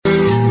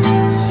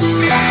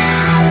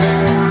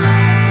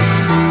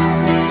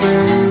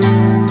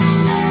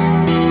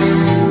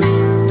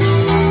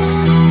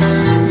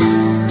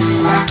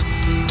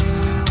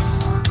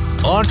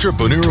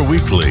Entrepreneur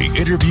Weekly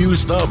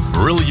interviews the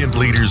brilliant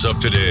leaders of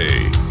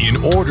today in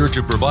order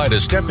to provide a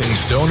stepping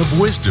stone of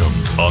wisdom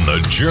on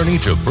the journey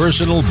to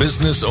personal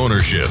business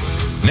ownership.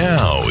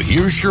 Now,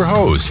 here's your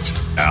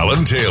host,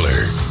 Alan Taylor.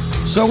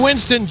 So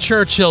Winston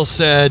Churchill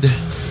said,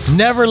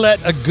 "Never let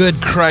a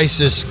good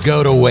crisis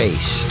go to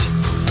waste."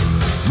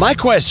 My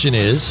question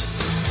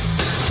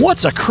is,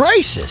 what's a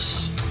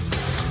crisis?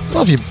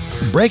 Well, if you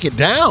break it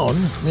down,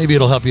 maybe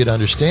it'll help you to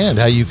understand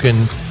how you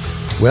can,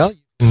 well,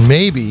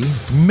 maybe,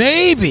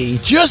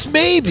 just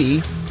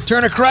maybe,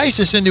 turn a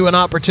crisis into an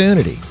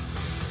opportunity.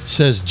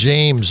 Says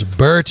James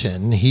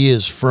Burton. He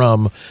is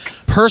from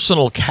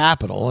Personal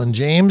Capital. And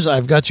James,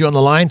 I've got you on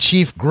the line,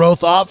 Chief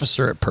Growth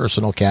Officer at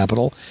Personal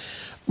Capital.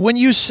 When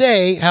you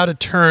say how to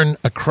turn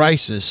a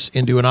crisis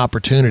into an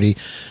opportunity,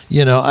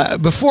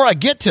 before I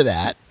get to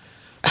that,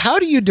 how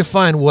do you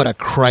define what a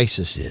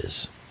crisis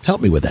is?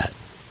 Help me with that.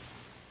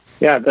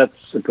 Yeah,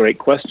 that's a great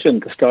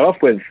question to start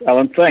off with,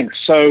 Alan. Thanks.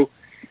 So,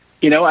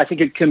 I think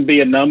it can be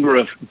a number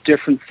of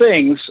different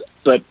things,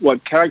 but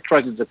what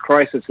characterizes a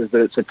crisis is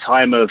that it's a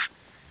time of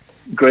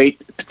great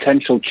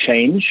potential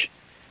change,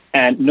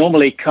 and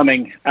normally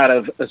coming out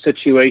of a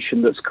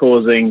situation that's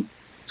causing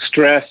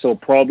stress or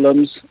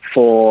problems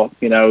for,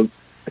 the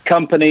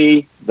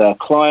company, the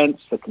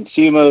clients, the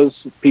consumers,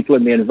 people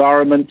in the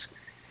environment.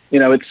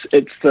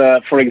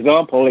 For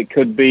example, it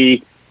could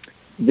be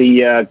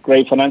the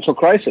great financial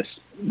crisis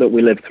that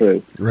we lived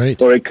through.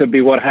 Right. Or it could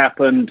be what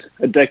happened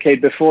a decade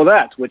before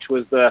that, which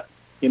was the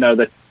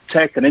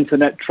tech and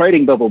internet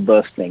trading bubble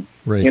bursting.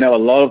 Right. There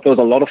was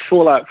a lot of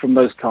fallout from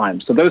those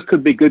times. So those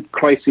could be good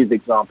crises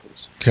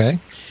examples. Okay.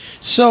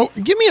 So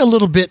give me a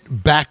little bit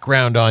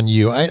background on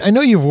you. I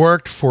know you've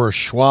worked for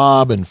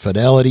Schwab and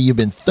Fidelity. You've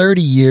been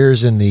 30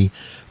 years in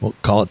we'll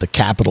call it the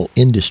capital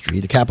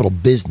industry, the capital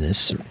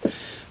business.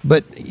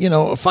 But,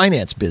 a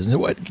finance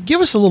business.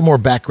 Give us a little more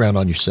background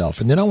on yourself,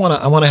 and then I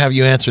want to have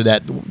you answer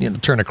that,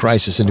 turn a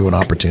crisis into an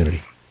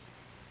opportunity.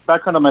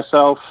 Background on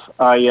myself,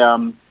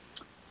 I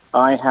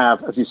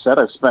have, as you said,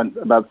 I've spent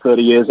about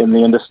 30 years in the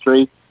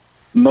industry.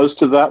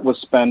 Most of that was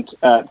spent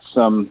at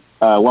some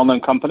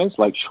well-known companies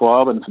like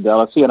Schwab and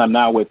Fidelity, and I'm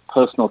now with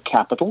Personal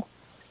Capital.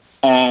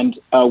 And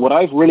what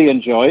I've really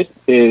enjoyed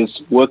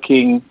is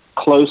working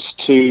close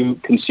to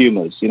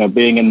consumers,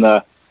 being in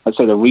the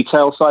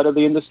retail side of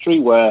the industry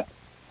where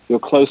you're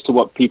close to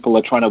what people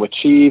are trying to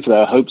achieve,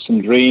 their hopes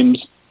and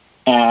dreams,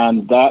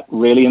 and that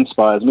really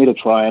inspires me to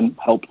try and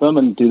help them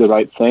and do the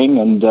right thing.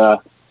 And,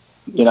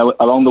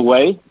 along the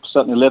way,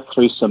 certainly lived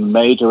through some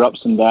major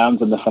ups and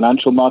downs in the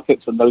financial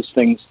markets, and those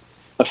things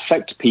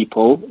affect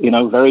people,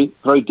 very,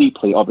 very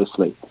deeply,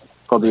 obviously.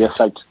 Probably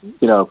affect,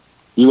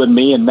 you and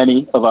me and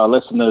many of our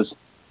listeners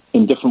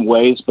in different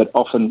ways, but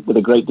often with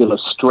a great deal of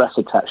stress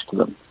attached to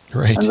them.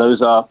 Right. And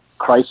those are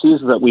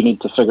crises that we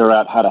need to figure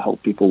out how to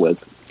help people with.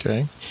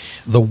 Okay.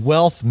 The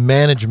wealth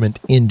management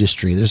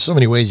industry. There's so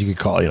many ways you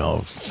could call it,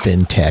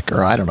 fintech,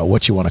 or I don't know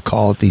what you want to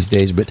call it these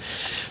days. But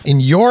in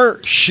your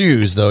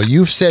shoes, though,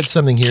 you've said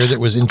something here that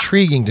was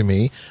intriguing to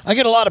me. I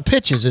get a lot of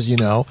pitches, as you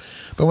know.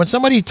 But when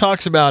somebody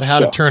talks about how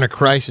to turn a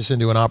crisis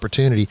into an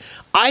opportunity,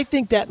 I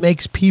think that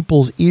makes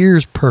people's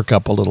ears perk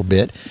up a little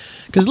bit.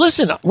 Because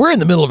listen, we're in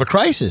the middle of a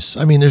crisis.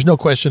 I mean, there's no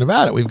question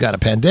about it. We've got a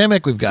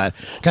pandemic. We've got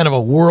kind of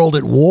a world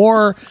at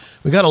war.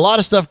 We've got a lot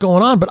of stuff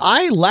going on. But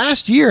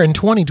last year in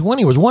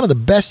 2020 was one of the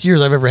best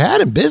years I've ever had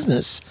in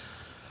business.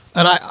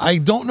 And I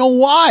don't know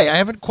why. I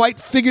haven't quite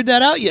figured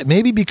that out yet.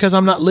 Maybe because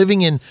I'm not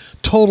living in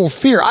total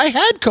fear. I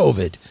had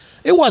COVID.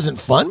 It wasn't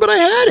fun, but I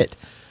had it.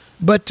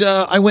 But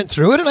I went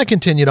through it and I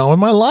continued on with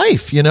my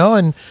life,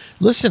 And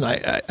listen,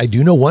 I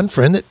do know one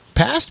friend that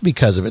passed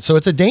because of it. So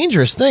it's a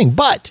dangerous thing.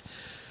 But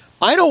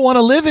I don't want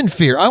to live in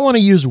fear. I want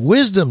to use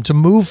wisdom to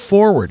move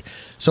forward.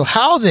 So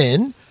how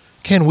then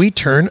can we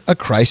turn a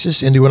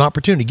crisis into an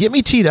opportunity? Get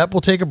me teed up.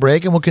 We'll take a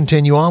break and we'll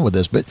continue on with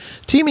this. But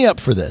tee me up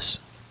for this.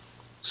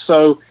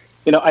 So,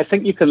 I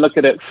think you can look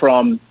at it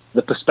from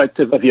the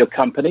perspective of your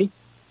company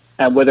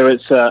and whether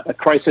it's a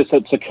crisis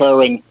that's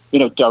occurring,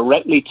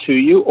 directly to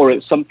you, or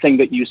it's something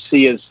that you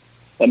see as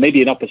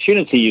maybe an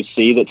opportunity you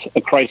see that's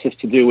a crisis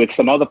to do with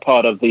some other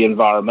part of the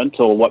environment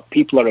or what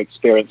people are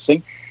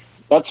experiencing.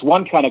 That's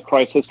one kind of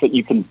crisis that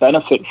you can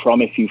benefit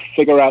from if you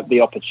figure out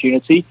the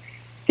opportunity.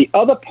 The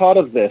other part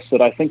of this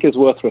that I think is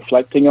worth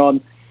reflecting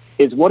on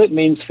is what it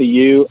means for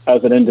you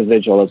as an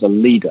individual, as a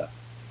leader,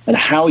 and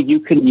how you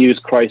can use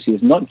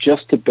crises not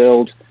just to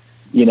build,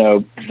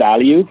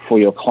 value for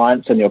your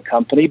clients and your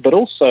company, but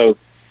also,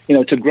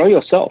 to grow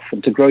yourself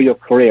and to grow your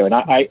career. And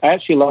I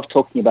actually love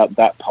talking about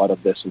that part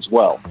of this as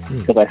well,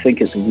 because I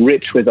think it's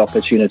rich with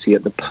opportunity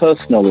at the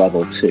personal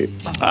level too.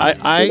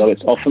 Although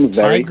it's often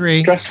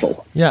very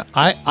stressful. Yeah,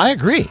 I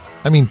agree.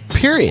 I mean,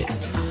 period.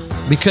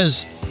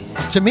 Because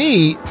to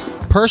me,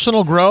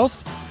 personal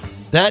growth,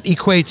 that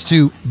equates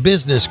to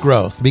business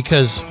growth,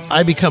 because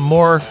I become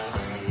more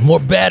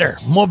better.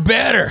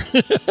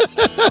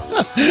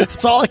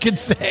 That's all I can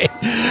say.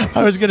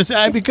 I was going to say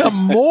I become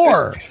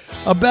more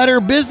a better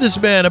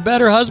businessman, a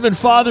better husband,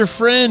 father,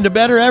 friend, a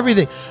better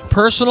everything.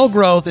 Personal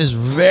growth is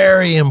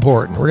very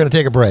important. We're going to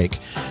take a break.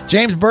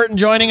 James Burton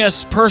joining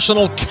us,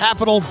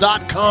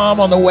 personalcapital.com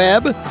on the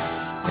web.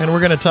 And we're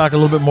going to talk a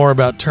little bit more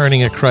about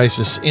turning a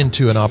crisis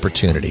into an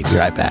opportunity. Be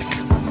right back.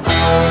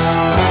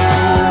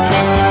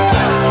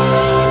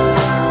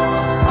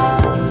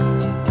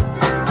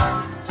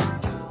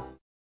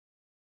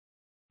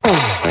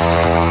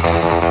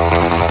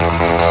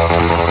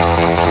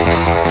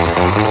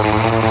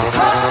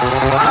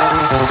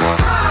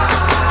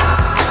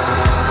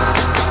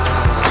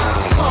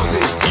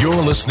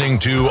 Listening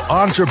to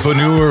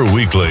Entrepreneur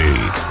Weekly.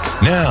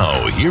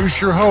 Now,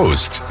 here's your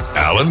host,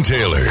 Alan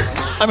Taylor.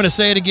 I'm going to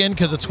say it again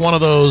because it's one of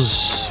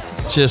those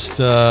just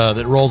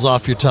that rolls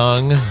off your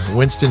tongue.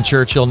 Winston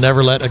Churchill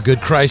never let a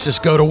good crisis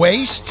go to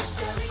waste.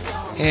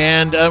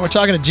 And we're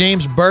talking to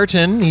James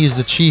Burton. He's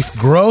the Chief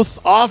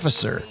Growth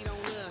Officer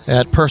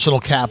at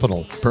Personal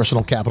Capital,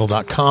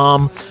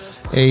 personalcapital.com,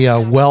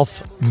 a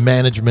wealth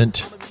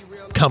management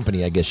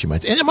company, I guess you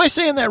might say. Am I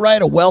saying that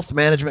right? A wealth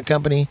management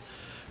company?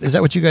 Is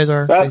that what you guys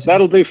are?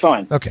 That'll do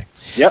fine. Okay.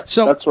 Yep,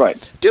 so that's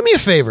right. Do me a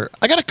favor.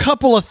 I got a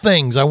couple of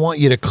things I want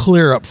you to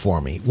clear up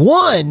for me.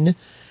 One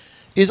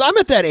is I'm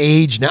at that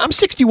age now. I'm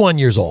 61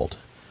 years old.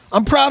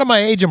 I'm proud of my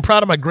age. I'm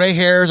proud of my gray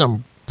hairs.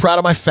 I'm proud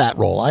of my fat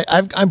roll.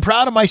 I'm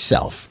proud of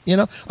myself. You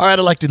know, all right,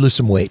 I'd like to lose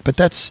some weight, but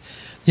that's,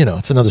 you know,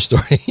 it's another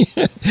story.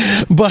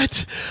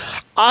 But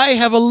I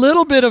have a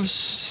little bit of,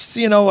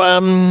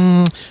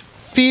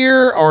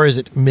 fear, or is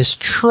it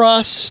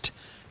mistrust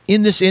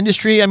in this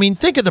industry? I mean,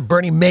 think of the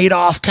Bernie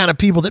Madoff kind of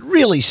people that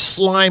really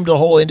slimed the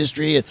whole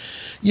industry. And,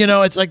 you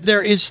know, it's like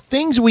there is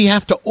things we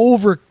have to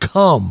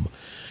overcome.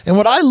 And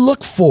what I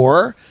look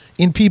for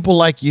in people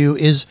like you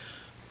is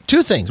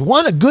two things.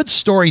 One, a good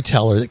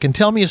storyteller that can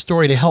tell me a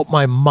story to help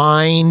my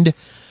mind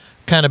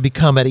kind of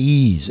become at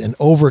ease and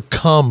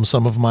overcome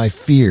some of my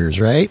fears,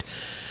 right?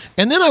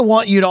 And then I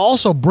want you to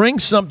also bring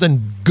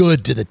something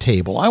good to the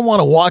table. I want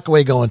to walk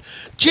away going,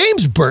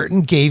 James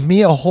Burton gave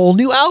me a whole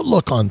new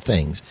outlook on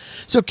things.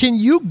 So can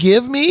you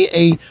give me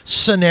a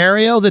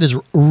scenario that is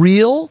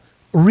real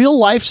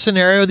life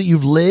scenario that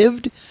you've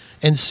lived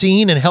and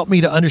seen, and help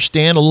me to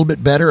understand a little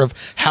bit better of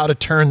how to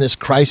turn this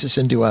crisis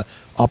into an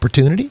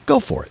opportunity? Go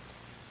for it.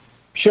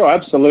 Sure,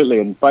 absolutely.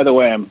 And by the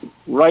way, I'm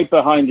right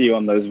behind you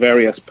on those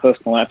various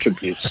personal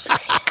attributes.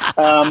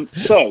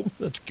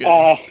 That's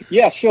good.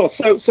 Yeah, sure.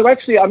 So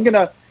actually, I'm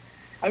gonna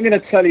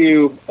tell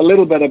you a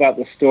little bit about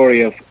the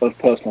story of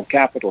Personal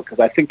Capital, because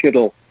I think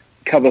it'll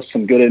cover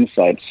some good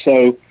insights.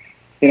 So,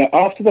 you know,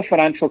 after the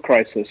financial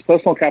crisis,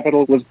 Personal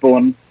Capital was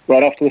born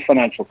right after the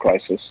financial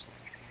crisis,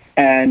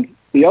 and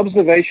the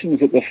observations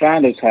that the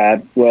founders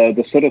had were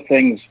the sort of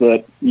things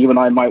that you and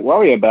I might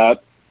worry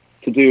about,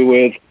 to do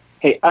with,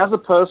 hey, as a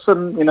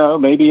person, you know,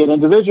 maybe an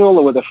individual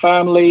or with a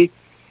family,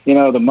 you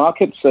know, the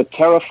markets are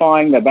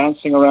terrifying. They're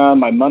bouncing around.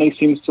 My money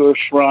seems to have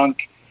shrunk.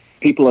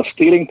 People are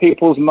stealing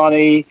people's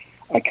money.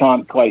 I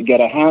can't quite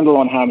get a handle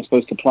on how I'm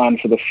supposed to plan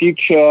for the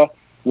future.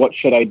 What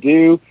should I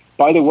do?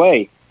 By the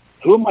way,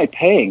 who am I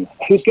paying?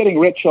 Who's getting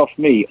rich off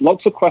me?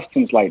 Lots of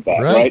questions like that,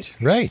 right?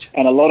 Right.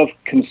 And a lot of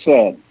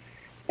concern.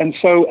 And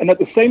at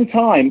the same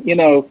time, you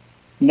know,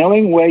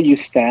 knowing where you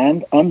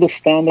stand,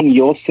 understanding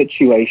your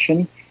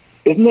situation,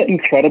 isn't it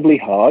incredibly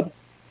hard?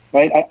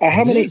 Right?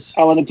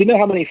 Alan, do you know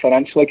how many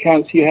financial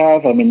accounts you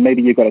have? I mean,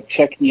 maybe you've got a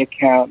checking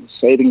account, a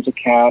savings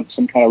account,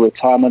 some kind of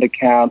retirement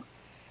account.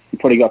 You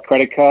probably got a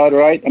credit card,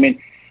 right? I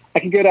mean, I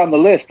can go down the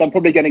list. I'm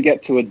probably going to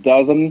get to a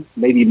dozen,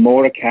 maybe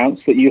more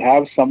accounts that you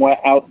have somewhere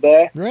out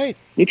there. Right.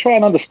 You try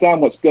and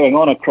understand what's going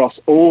on across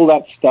all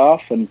that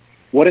stuff and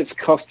what it's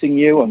costing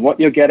you and what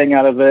you're getting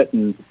out of it,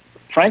 and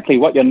frankly,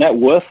 what your net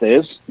worth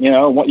is, you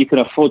know, and what you can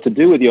afford to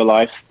do with your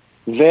life.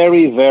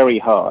 Very, very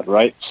hard,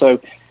 right? So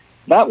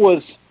that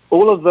was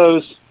all of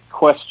those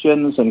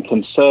questions and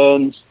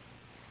concerns,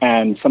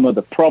 and some of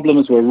the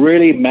problems were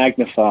really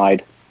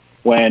magnified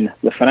when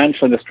the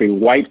financial industry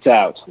wiped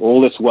out all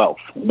this wealth.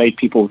 It made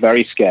people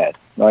very scared,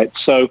 right?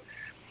 So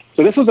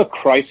this was a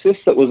crisis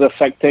that was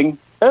affecting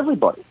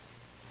everybody.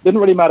 It didn't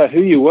really matter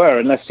who you were,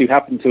 unless you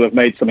happened to have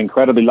made some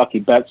incredibly lucky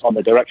bets on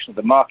the direction of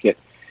the market.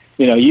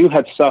 You know, you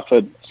had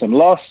suffered some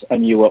loss,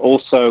 and you were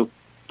also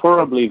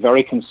probably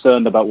very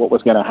concerned about what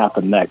was going to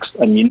happen next.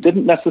 And you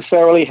didn't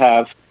necessarily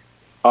have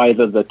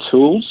either the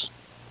tools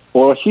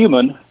or a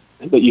human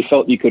that you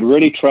felt you could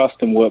really trust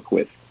and work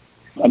with,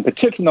 and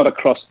particularly not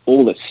across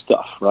all this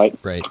stuff, right?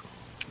 Right.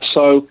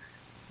 So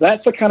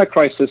that's the kind of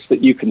crisis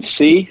that you can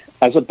see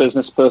as a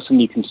business person.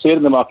 You can see it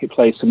in the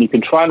marketplace, and you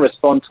can try and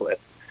respond to it.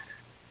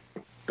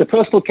 The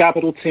Personal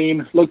Capital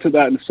team looked at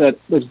that and said,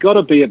 there's got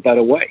to be a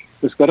better way.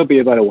 There's got to be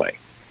a better way.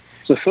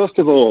 So first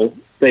of all,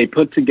 they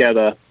put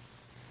together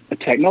a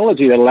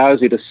technology that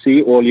allows you to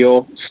see all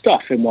your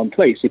stuff in one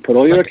place. You put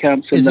all your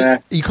accounts in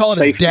there. You call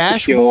it a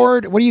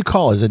dashboard? What do you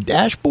call it? Is it a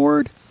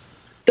dashboard?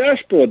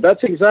 Dashboard.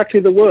 That's exactly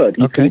the word.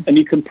 You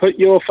can put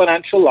your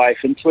financial life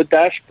into a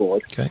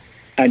dashboard. Okay.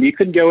 And you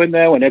can go in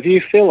there whenever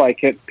you feel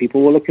like it.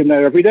 People will look in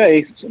there every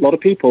day. It's a lot of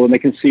people, and they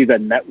can see their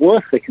net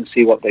worth. They can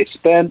see what they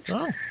spent.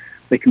 Oh.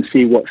 They can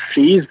see what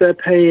fees they're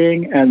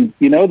paying, and,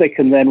 they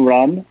can then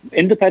run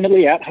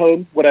independently at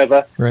home,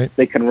 whatever. Right.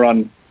 They can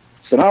run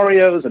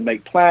scenarios and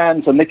make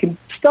plans, and they can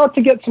start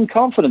to get some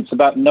confidence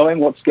about knowing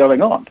what's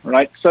going on,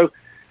 right? So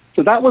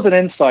that was an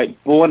insight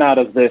born out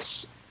of this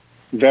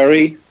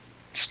very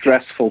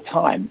stressful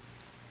time.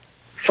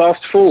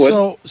 Fast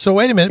forward. So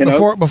wait a minute,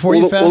 before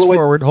you fast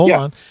forward, hold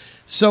on.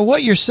 So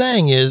what you're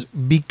saying is,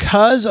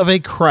 because of a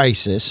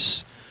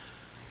crisis,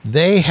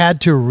 they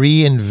had to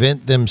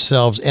reinvent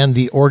themselves and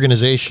the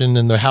organization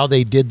and how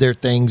they did their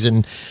things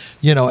and,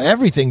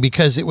 everything,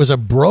 because it was a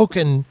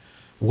broken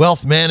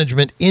wealth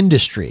management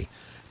industry.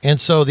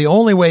 And so the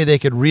only way they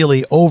could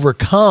really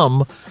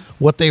overcome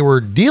what they were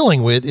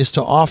dealing with is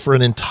to offer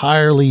an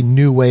entirely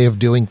new way of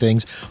doing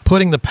things,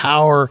 putting the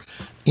power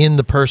in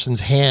the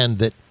person's hand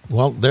that,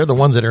 well, they're the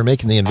ones that are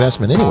making the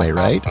investment anyway,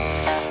 right?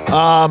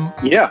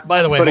 Yeah.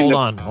 By the way, hold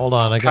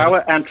on. I got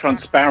power and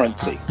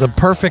transparency. The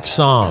perfect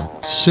song,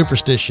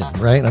 Superstition,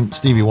 right? I'm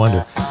Stevie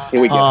Wonder.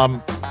 Here we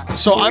go.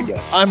 So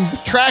I'm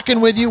tracking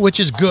with you, which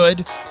is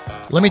good.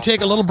 Let me take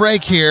a little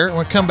break here.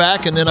 We'll come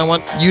back, and then I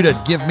want you to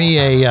give me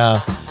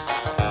I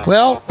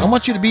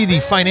want you to be the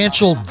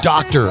financial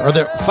doctor or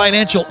the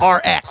financial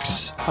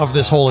RX of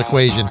this whole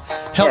equation.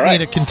 Help me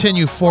to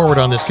continue forward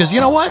on this, because you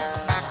know what?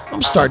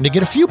 I'm starting to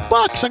get a few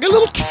bucks. I got a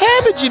little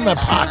cabbage in my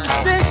pocket.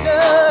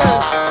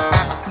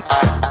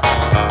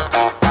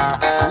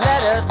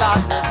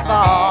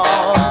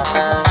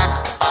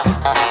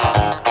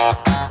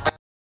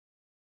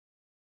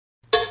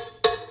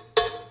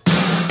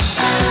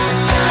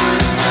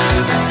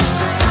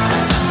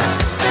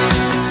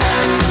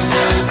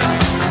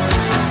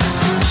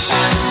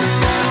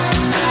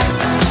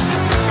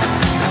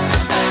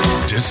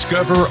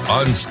 Discover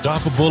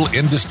unstoppable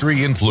industry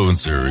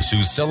influencers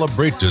who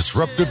celebrate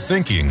disruptive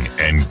thinking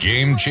and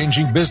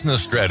game-changing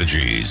business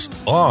strategies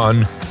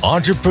on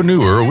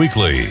Entrepreneur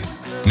Weekly.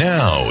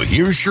 Now,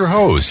 here's your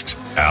host,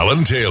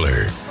 Alan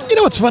Taylor. You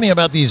know what's funny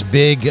about these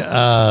big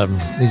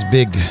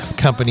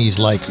companies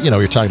like,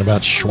 you're talking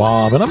about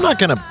Schwab, and I'm not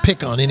going to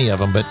pick on any of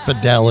them, but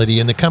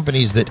Fidelity and the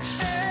companies that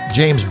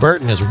James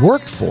Burton has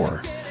worked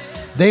for,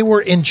 they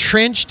were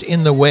entrenched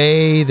in the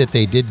way that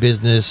they did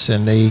business,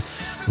 and they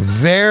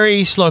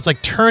very slow. It's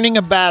like turning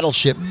a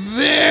battleship,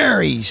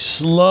 very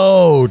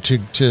slow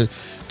to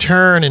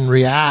turn and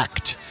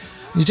react.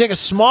 You take a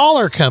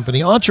smaller company,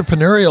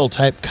 entrepreneurial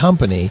type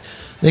company,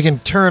 they can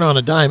turn on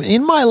a dime.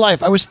 In my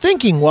life, I was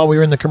thinking while we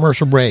were in the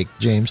commercial break,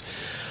 James,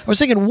 I was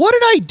thinking, what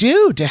did I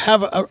do to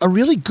have a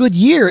really good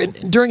year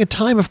during a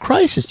time of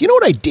crisis? You know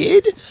what I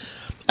did?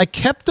 I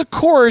kept the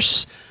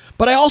course,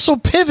 but I also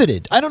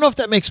pivoted. I don't know if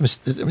that makes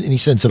any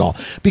sense at all,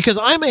 because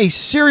I'm a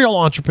serial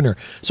entrepreneur.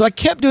 So I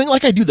kept doing,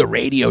 like I do the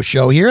radio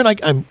show here,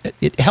 and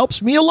it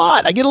helps me a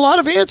lot. I get a lot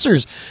of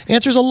answers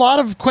a lot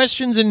of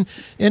questions,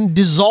 and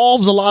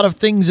dissolves a lot of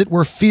things that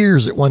were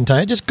fears at one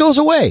time. It just goes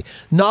away.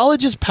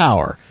 Knowledge is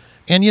power.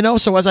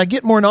 And, so as I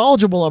get more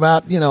knowledgeable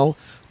about,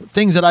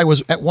 things that I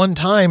was at one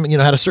time,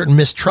 had a certain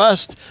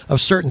mistrust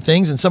of certain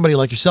things, and somebody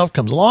like yourself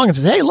comes along and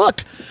says, hey,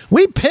 look,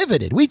 we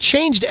pivoted. We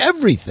changed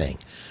everything.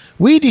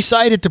 We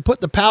decided to put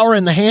the power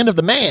in the hand of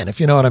the man, if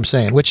you know what I'm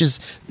saying, which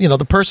is,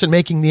 the person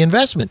making the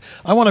investment.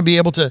 I want to be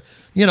able to,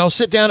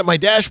 sit down at my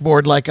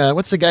dashboard like,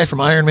 what's the guy from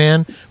Iron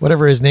Man,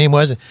 whatever his name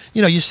was.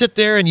 You sit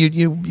there and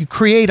you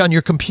create on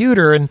your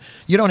computer, and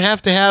you don't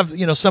have to have,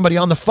 somebody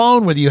on the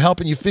phone with you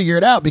helping you figure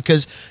it out,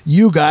 because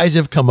you guys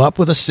have come up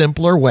with a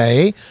simpler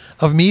way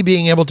of me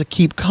being able to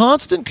keep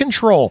constant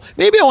control.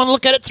 Maybe I want to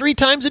look at it 3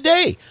 times a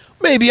day.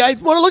 Maybe I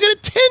want to look at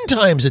it 10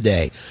 times a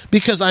day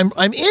because I'm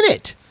in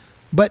it.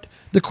 But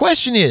the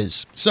question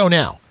is, so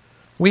now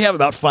we have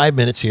about 5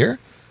 minutes here.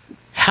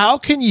 How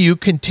can you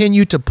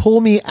continue to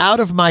pull me out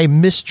of my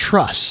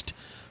mistrust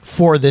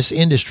for this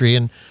industry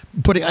and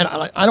putting?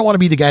 I don't want to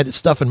be the guy that's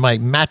stuffing my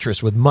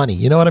mattress with money.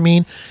 You know what I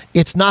mean?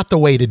 It's not the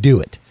way to do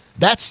it.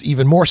 That's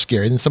even more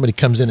scary than somebody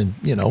comes in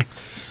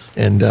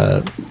and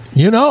I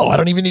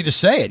don't even need to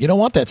say it. You don't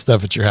want that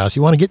stuff at your house.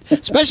 You want to get,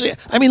 especially,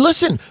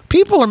 listen,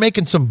 people are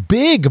making some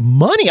big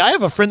money. I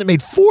have a friend that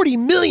made $40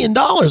 million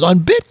on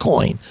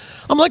Bitcoin.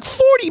 I'm like,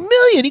 40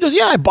 million? He goes,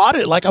 yeah, I bought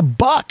it at like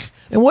 $1.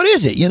 And what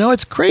is it?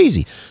 It's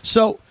crazy.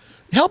 So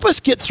help us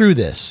get through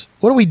this.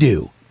 What do we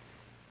do?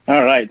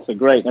 All right. So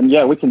great. And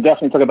yeah, we can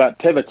definitely talk about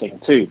pivoting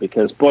too,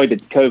 because boy,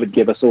 did COVID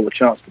give us all the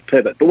chance to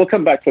pivot. But we'll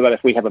come back to that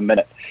if we have a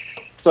minute.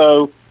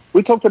 So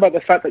we talked about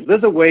the fact that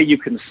there's a way you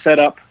can set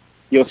up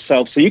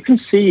yourself so you can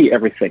see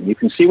everything. You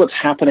can see what's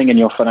happening in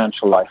your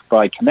financial life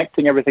by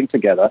connecting everything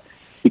together.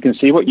 You can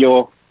see what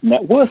your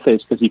net worth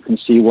is, because you can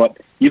see what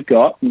you've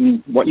got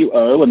and what you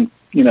owe, and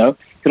you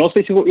can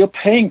also see what you're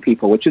paying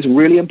people, which is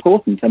really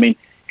important.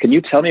 Can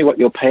you tell me what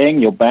you're paying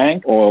your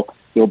bank or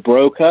your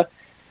broker,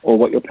 or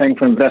what you're paying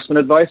for investment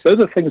advice? Those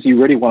are things you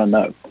really want to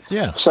know.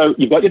 Yeah. So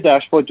you've got your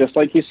dashboard, just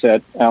like you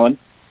said, Alan.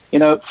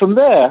 From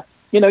there,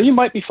 you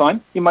might be fine.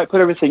 You might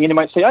put everything in. You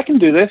might say, I can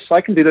do this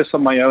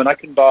on my own. I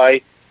can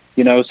buy,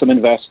 some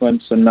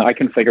investments, and I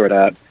can figure it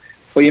out.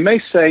 Or you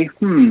may say,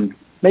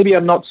 maybe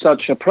I'm not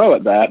such a pro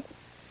at that.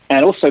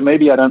 And also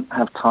maybe I don't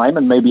have time,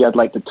 and maybe I'd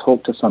like to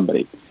talk to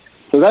somebody.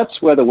 So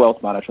that's where the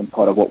wealth management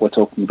part of what we're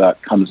talking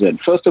about comes in.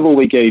 First of all,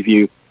 we gave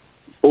you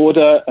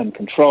order and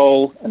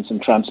control and some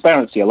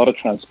transparency, a lot of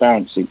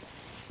transparency.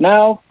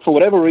 Now, for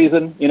whatever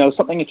reason,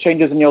 something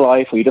changes in your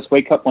life, or you just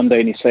wake up one day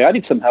and you say, I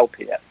need some help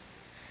here.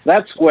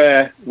 That's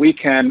where we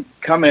can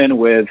come in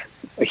with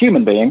a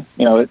human being,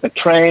 a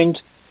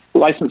trained,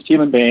 licensed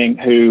human being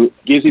who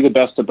gives you the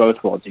best of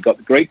both worlds. You've got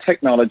the great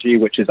technology,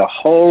 which is a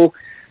whole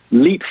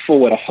leap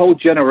forward, a whole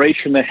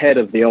generation ahead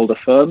of the older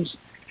firms.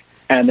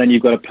 And then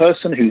you've got a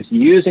person who's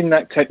using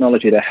that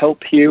technology to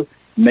help you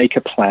make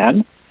a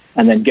plan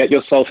and then get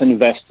yourself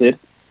invested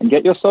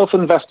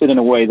in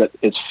a way that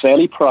is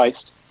fairly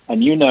priced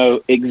and you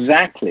know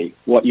exactly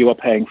what you are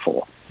paying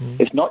for.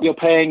 It's not you're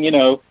paying,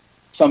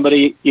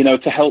 somebody,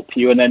 to help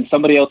you, and then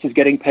somebody else is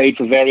getting paid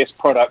for various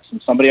products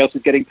and somebody else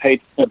is getting paid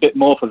a bit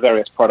more for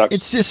various products.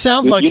 It just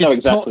sounds like it's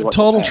exactly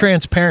total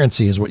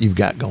transparency is what you've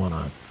got going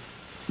on.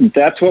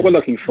 That's what we're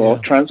looking for,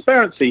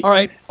 transparency. All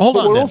right, hold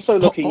on. We're also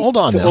looking hold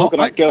on.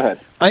 Go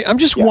ahead. I'm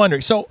just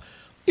wondering. So,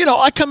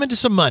 I come into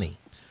some money.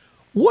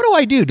 What do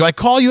I do? Do I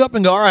call you up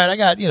and go, all right, I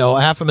got,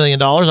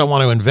 $500,000 I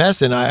want to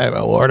invest in.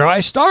 Where do I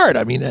start?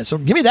 I mean, so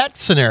give me that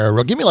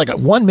scenario. Give me like a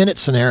 1-minute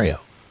scenario.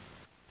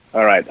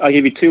 All right. I'll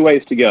give you 2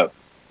 ways to go.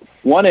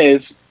 One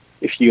is,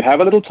 if you have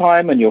a little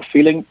time and you're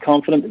feeling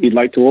confident that you'd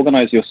like to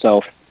organize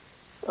yourself,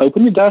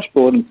 open your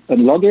dashboard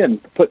and log in.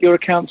 Put your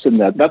accounts in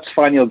there. That's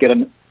fine. You'll get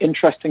an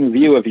interesting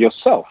view of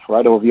yourself,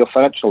 right, or of your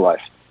financial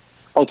life.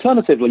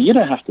 Alternatively, you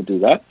don't have to do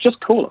that.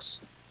 Just call us.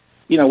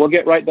 We'll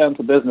get right down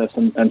to business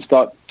and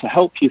start to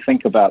help you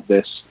think about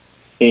this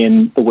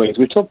in the ways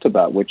we talked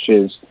about, which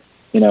is,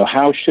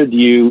 how should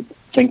you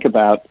think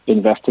about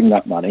investing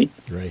that money?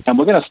 Right. And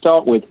we're going to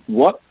start with,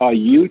 what are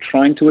you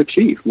trying to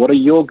achieve? What are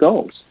your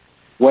goals?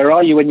 Where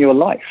are you in your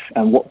life?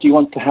 And what do you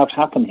want to have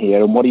happen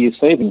here? And what are you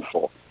saving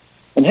for?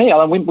 And hey,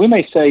 Alan, we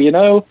may say,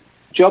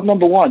 job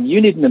number one,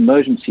 you need an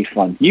emergency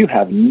fund. You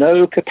have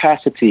no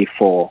capacity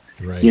for,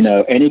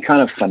 any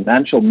kind of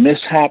financial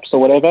mishaps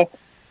or whatever.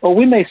 Or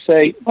we may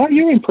say,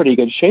 you're in pretty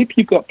good shape.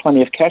 You've got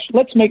plenty of cash.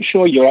 Let's make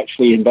sure you're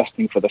actually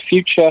investing for the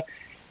future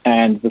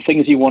and the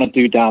things you want to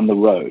do down the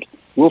road.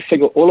 We'll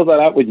figure all of that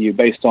out with you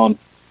based on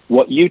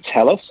what you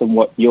tell us and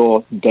what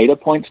your data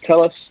points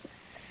tell us,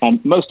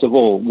 and most of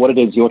all, what it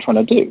is you're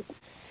trying to do.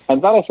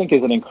 And that, I think,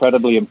 is an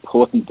incredibly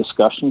important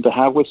discussion to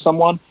have with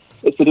someone.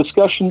 It's a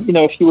discussion,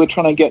 if you were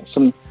trying to get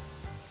some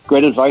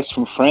great advice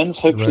from friends,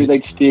 hopefully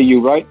they'd steer you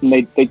right,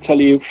 and they'd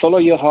tell you, follow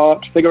your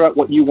heart, figure out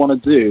what you want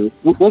to do.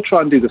 We'll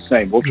try and do the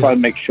same. We'll try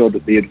and make sure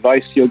that the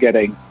advice you're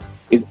getting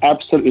is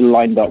absolutely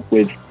lined up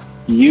with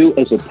you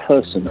as a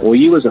person or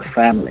you as a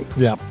family.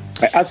 Yeah.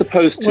 As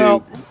opposed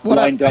to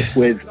lined up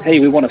with, hey,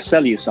 we want to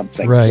sell you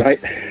something. Right.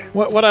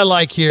 What I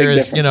like here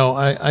is,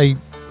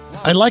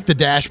 I like the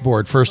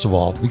dashboard, first of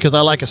all, because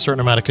I like a certain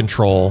amount of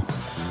control.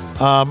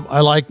 I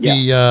like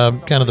the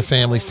kind of the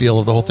family feel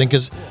of the whole thing,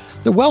 because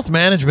the wealth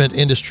management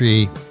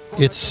industry,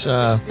 it's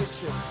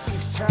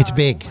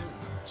big.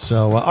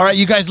 So, all right,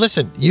 you guys,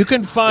 listen. You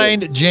can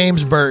find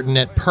James Burton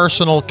at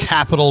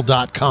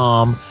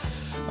personalcapital.com.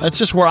 That's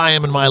just where I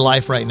am in my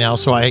life right now.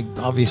 So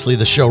obviously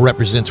the show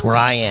represents where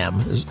I am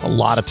a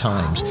lot of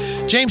times.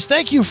 James,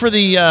 thank you for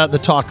the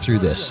talk through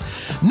this.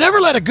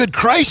 Never let a good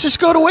crisis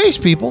go to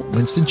waste, people.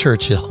 Winston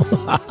Churchill.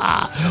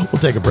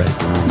 We'll take a break.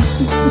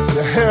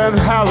 You're hearing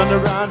howling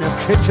around your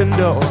kitchen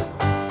door.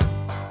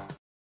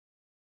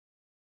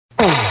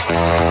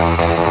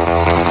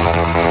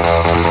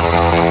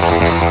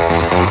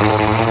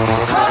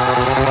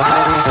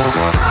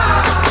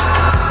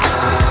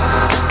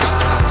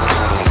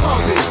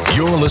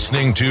 You're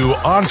listening to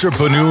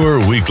Entrepreneur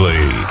Weekly.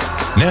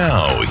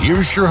 Now,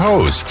 here's your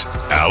host,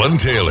 Alan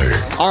Taylor.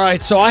 All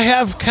right, so I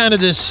have kind of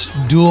this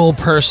dual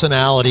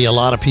personality. A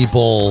lot of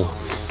people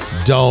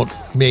don't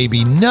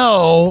maybe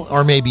know,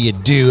 or maybe you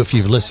do if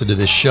you've listened to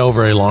this show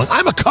very long.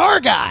 I'm a car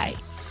guy.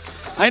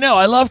 I know,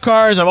 I love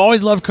cars. I've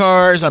always loved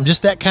cars. I'm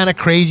just that kind of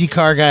crazy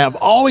car guy. I've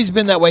always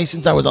been that way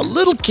since I was a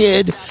little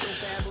kid.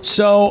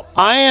 So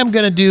I am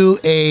going to do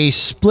a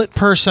split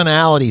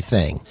personality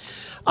thing.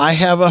 I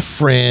have a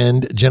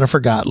friend, Jennifer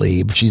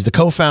Gottlieb. She's the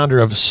co-founder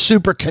of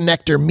Super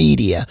Connector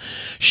Media.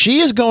 She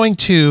is going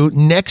to,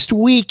 next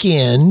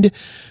weekend,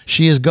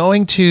 she is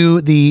going to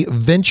the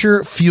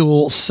Venture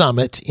Fuel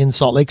Summit in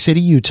Salt Lake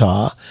City,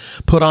 Utah,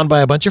 put on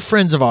by a bunch of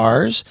friends of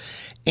ours.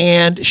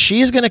 And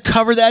she is going to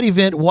cover that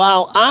event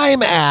while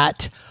I'm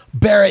at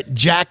Barrett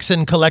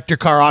Jackson Collector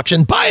Car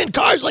Auction, buying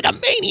cars like a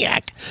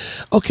maniac.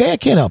 Okay, I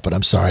can't help it.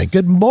 I'm sorry.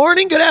 Good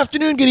morning, good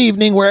afternoon, good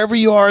evening, wherever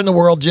you are in the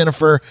world.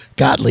 Jennifer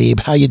Gottlieb,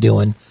 how you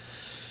doing?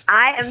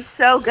 I am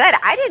so good.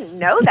 I didn't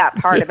know that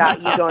part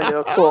about you going to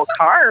a cool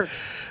car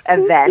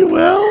event.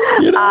 Well,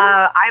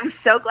 I'm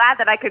so glad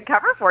that I could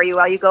cover for you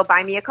while you go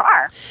buy me a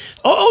car.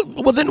 Oh,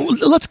 well then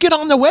let's get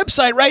on the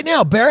website right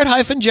now,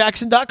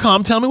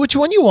 barrett-jackson.com. Tell me which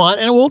one you want,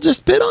 and we'll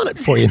just bid on it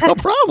for you. No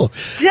problem.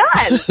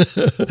 Done.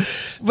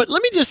 But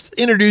let me just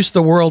introduce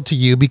the world to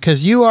you,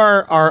 because you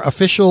are our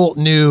official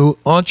new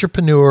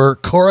entrepreneur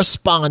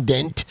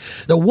correspondent,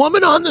 the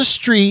woman on the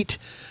street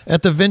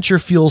at the Venture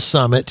Fuel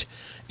Summit.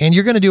 And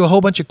you're going to do a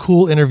whole bunch of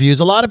cool interviews.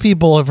 A lot of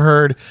people have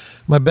heard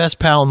my best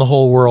pal in the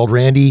whole world,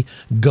 Randy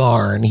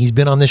Garn. He's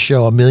been on this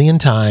show a million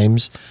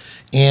times.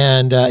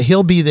 And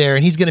he'll be there,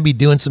 and he's going to be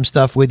doing some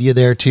stuff with you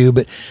there too.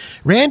 But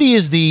Randy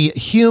is the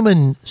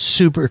human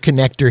super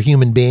connector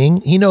human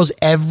being. He knows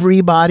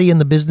everybody in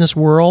the business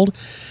world.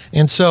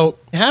 And so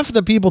half of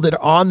the people that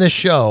are on this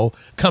show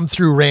come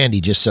through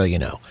Randy, just so you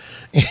know.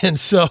 And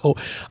so,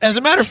 as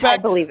a matter of fact,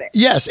 I believe it.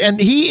 Yes, and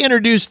he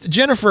introduced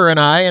Jennifer and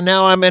I, and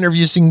now I'm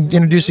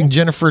introducing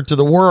Jennifer to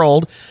the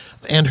world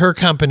and her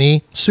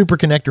company,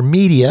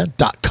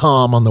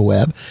 superconnectormedia.com on the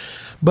web.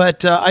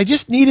 But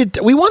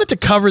we wanted to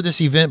cover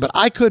this event, but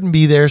I couldn't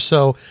be there,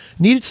 so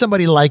needed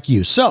somebody like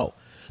you. So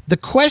the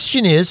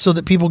question is, so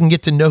that people can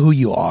get to know who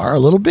you are a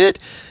little bit,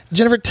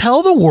 Jennifer,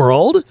 tell the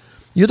world,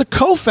 you're the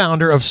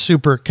co-founder of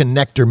Super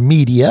Connector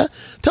Media.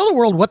 Tell the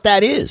world what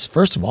that is.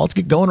 First of all, let's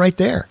get going right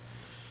there.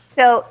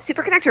 So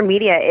Super Connector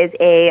Media is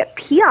a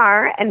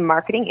PR and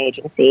marketing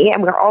agency,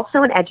 and we're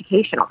also an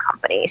educational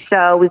company.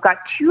 So we've got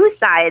two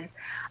sides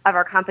of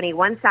our company.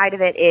 One side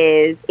of it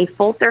is a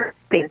full-service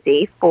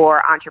agency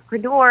for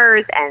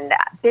entrepreneurs and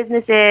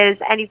businesses,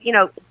 and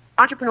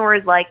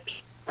entrepreneurs like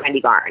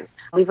Randy Garn.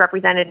 We've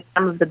represented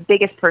some of the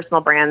biggest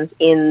personal brands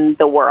in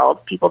the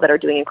world, people that are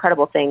doing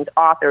incredible things,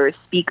 authors,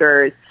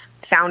 speakers,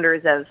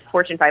 founders of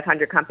Fortune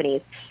 500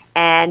 companies.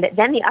 And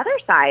then the other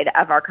side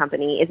of our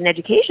company is an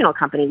educational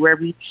company where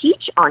we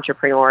teach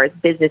entrepreneurs,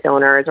 business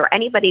owners, or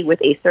anybody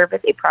with a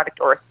service, a product,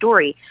 or a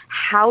story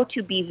how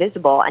to be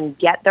visible and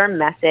get their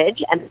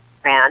message and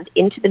brand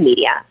into the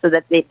media so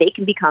that they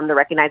can become the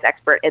recognized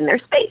expert in their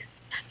space.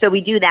 So we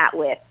do that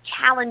with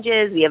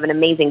challenges. We have an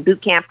amazing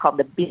boot camp called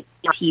the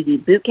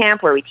TV Boot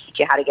Camp where we teach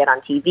you how to get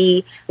on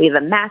TV. We have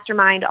a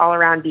mastermind all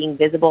around being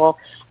visible.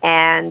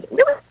 And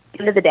really, at the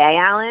end of the day,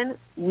 Alan,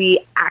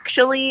 we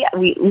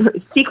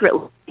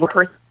secretly we're a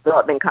personal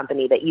development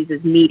company that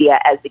uses media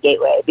as the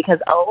gateway, because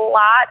a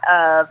lot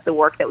of the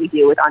work that we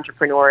do with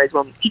entrepreneurs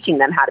when we're teaching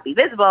them how to be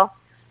visible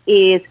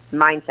is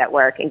mindset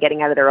work and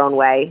getting out of their own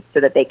way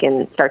so that they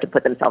can start to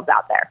put themselves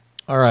out there.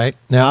 All right.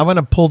 Now I'm going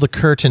to pull the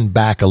curtain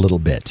back a little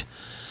bit.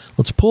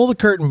 Let's pull the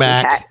curtain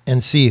back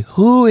and see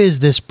who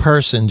is this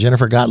person,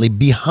 Jennifer Gottlieb,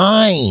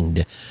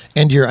 behind.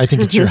 And I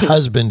think it's your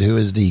husband who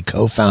is the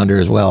co-founder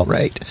as well,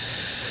 right?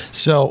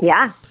 So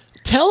yeah.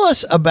 Tell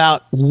us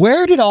about,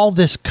 where did all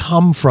this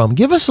come from?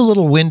 Give us a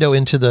little window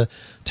into the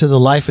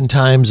life and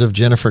times of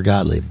Jennifer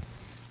Gottlieb.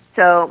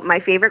 So my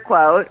favorite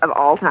quote of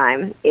all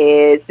time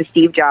is the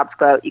Steve Jobs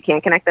quote: "You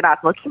can't connect the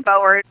dots looking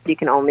forward. You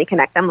can only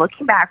connect them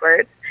looking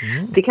backwards."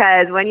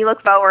 Because when you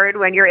look forward,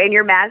 when you're in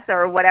your mess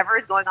or whatever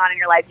is going on in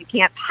your life, you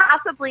can't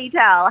possibly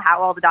tell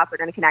how all the dots are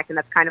going to connect. And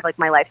that's kind of like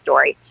my life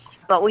story.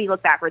 But when you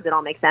look backwards, it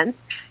all makes sense.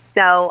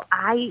 So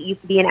I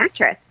used to be an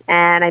actress,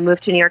 and I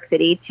moved to New York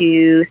City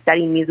to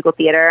study musical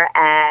theater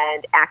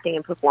and acting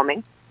and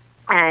performing.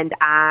 And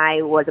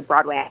I was a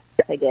Broadway actress.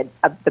 I did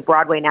the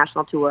Broadway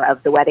national tour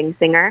of The Wedding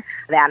Singer,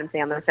 the Adam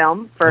Sandler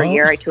film. For a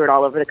year, I toured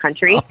all over the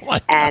country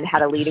and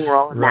had a leading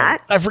role in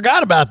that. I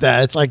forgot about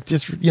that. It's like,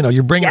 just,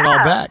 you're bringing it all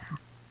back.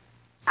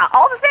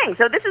 All the things.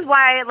 So this is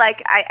why,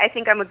 I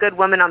think I'm a good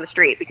woman on the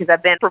street, because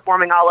I've been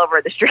performing all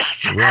over the streets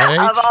of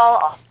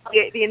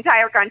the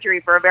entire country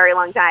for a very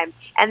long time.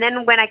 And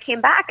then when I came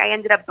back, I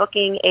ended up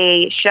booking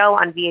a show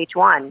on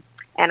VH1,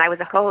 and I was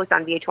a co-host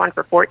on VH1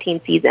 for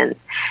 14 seasons.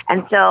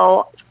 And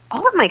so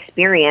all of my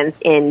experience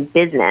in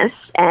business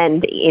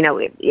and,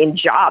 in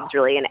jobs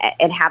really,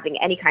 and having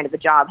any kind of a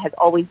job has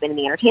always been in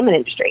the entertainment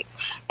industry.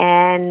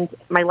 And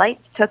my life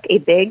took a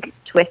big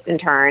twist and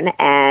turn,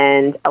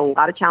 and a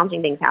lot of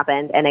challenging things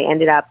happened. And I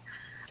ended up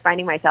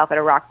finding myself at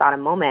a rock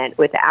bottom moment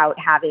without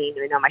having,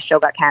 my show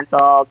got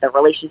canceled. The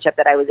relationship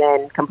that I was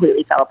in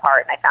completely fell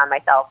apart. And I found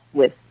myself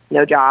with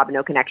no job,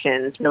 no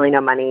connections, really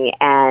no money,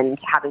 and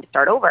having to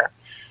start over.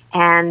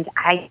 And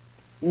I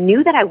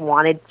knew that I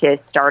wanted to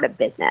start a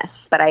business,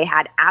 but I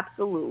had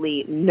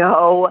absolutely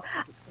no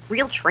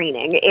real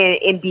training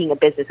in being a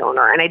business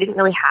owner, and I didn't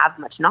really have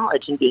much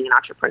knowledge in being an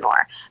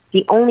entrepreneur.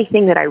 The only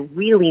thing that I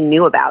really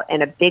knew about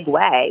in a big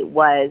way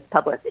was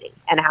publicity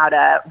and how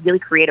to really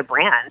create a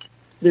brand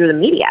through the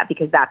media,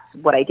 because that's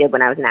what I did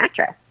when I was an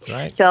actress.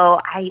 Right.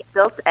 So I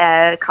built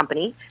a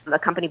company. The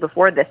company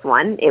before this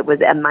one, it was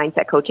a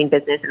mindset coaching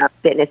business and a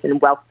fitness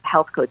and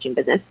health coaching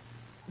business,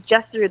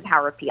 just through the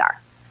power of PR.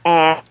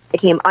 And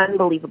became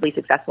unbelievably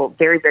successful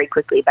very, very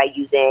quickly by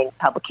using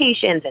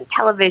publications and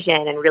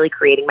television and really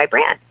creating my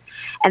brand.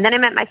 And then I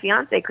met my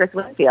fiance, Chris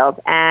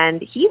Winfield,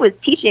 and he was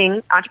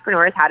teaching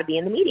entrepreneurs how to be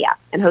in the media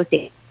and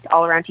hosting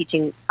all around,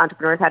 teaching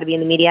entrepreneurs how to be in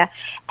the media.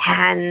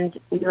 And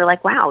we were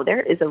like, wow, there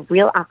is a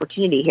real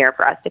opportunity here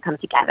for us to come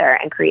together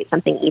and create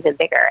something even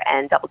bigger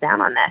and double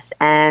down on this.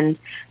 And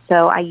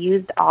so I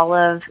used all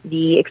of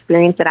the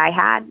experience that I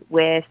had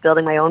with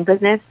building my own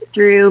business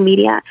through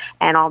media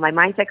and all my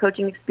mindset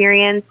coaching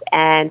experience,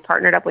 and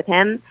partnered up with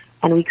him,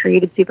 and we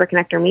created Super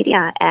Connector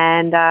Media,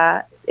 and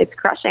it's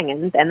crushing,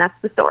 and that's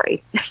the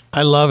story.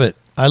 I love it.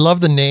 I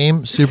love the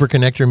name Super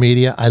Connector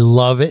Media. I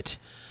love it.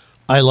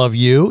 I love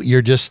you.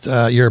 You're just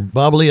you're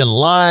bubbly and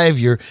live.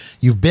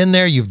 You've been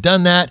there. You've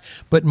done that.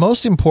 But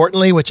most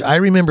importantly, which I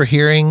remember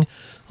hearing,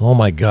 oh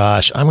my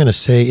gosh, I'm going to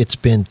say it's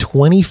been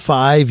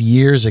 25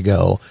 years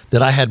ago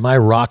that I had my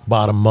rock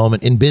bottom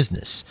moment in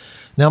business.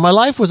 Now, my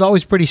life was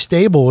always pretty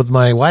stable with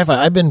my wife.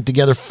 I've been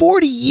together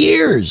 40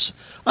 years.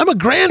 I'm a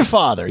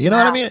grandfather. You know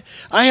what I mean?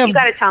 You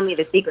got to tell me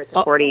the secrets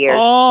of 40 years.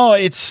 Oh,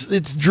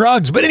 it's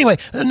drugs. But anyway,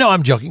 no,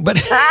 I'm joking. But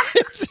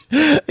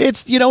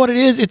it's you know what it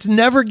is? It's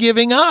never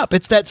giving up.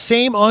 It's that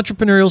same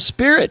entrepreneurial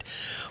spirit.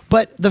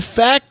 But the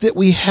fact that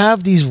we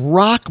have these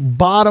rock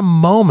bottom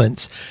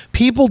moments,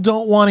 people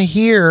don't want to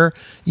hear,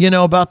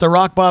 about the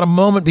rock bottom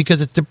moment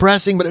because it's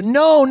depressing. But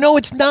no,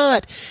 it's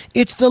not.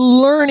 It's the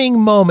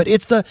learning moment.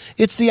 It's the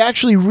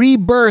actually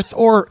rebirth,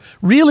 or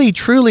really,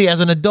 truly,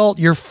 as an adult,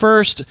 your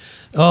first,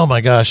 oh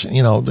my gosh,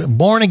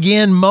 born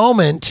again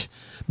moment,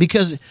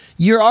 because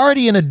you're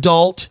already an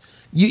adult.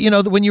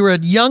 When you were a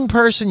young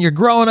person, you're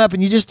growing up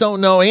and you just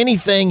don't know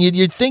anything.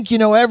 You think you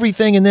know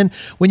everything. And then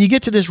when you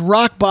get to this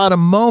rock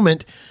bottom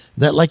moment,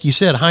 that, like you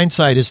said,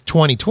 hindsight is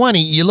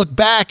 20/20. You look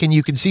back and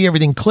you can see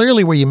everything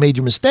clearly where you made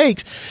your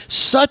mistakes.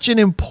 Such an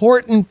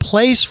important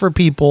place for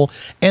people,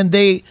 and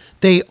they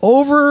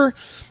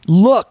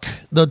overlook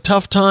the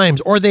tough times,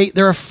 or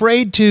they're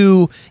afraid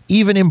to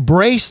even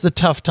embrace the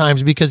tough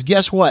times, because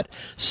guess what?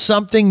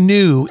 Something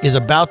new is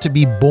about to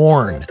be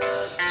born.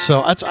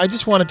 So I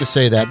just wanted to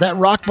say that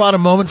rock bottom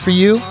moment for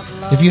you,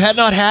 if you had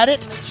not had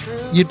it,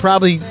 you'd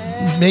probably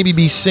maybe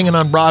be singing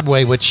on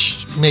Broadway,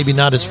 which maybe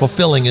not as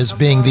fulfilling as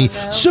being the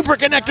Super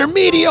Connector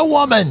Media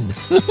woman.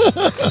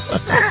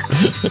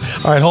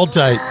 All right, hold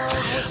tight.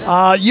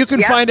 You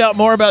can find out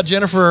more about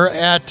Jennifer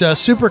at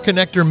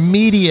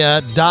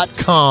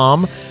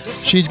superconnectormedia.com.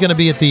 She's going to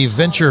be at the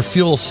Venture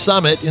Fuel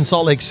Summit in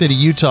Salt Lake City,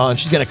 Utah, and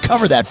she's going to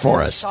cover that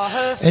for us.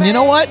 And you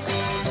know what?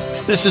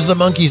 This is the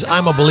Monkees.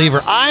 I'm a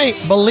believer. I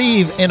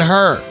believe in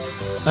her.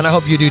 And I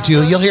hope you do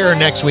too. You'll hear her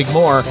next week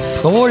more.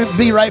 But we'll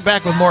be right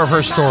back with more of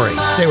her story.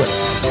 Stay with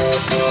us.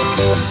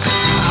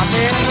 I'm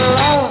in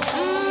love.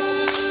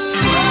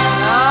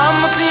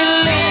 I'm a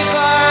believer.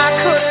 I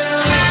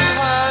couldn't leave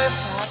her if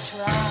I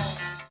tried.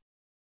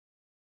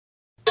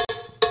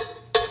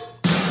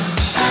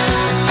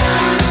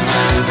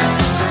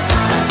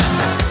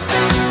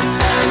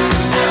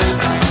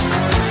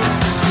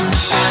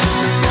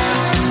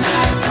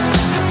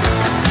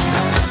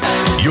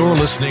 You're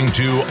listening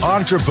to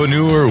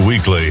Entrepreneur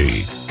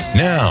Weekly.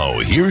 Now,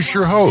 here's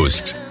your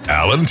host,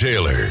 Alan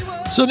Taylor.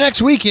 So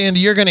next weekend,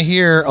 you're going to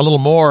hear a little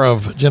more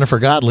of Jennifer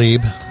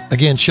Gottlieb.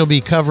 Again, she'll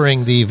be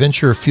covering the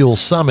Venture Fuel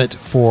Summit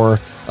for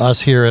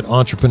us here at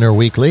Entrepreneur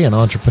Weekly and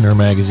Entrepreneur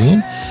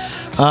Magazine.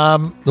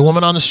 The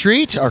woman on the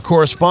street, our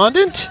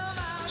correspondent,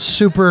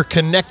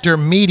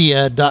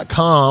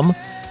 superconnectormedia.com.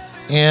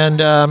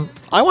 And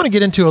I want to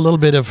get into a little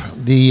bit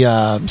of the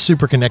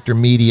Superconnector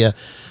Media.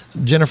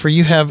 Jennifer,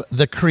 you have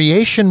the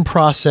creation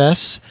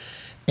process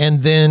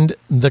and then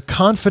the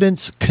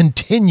confidence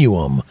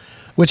continuum,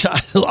 which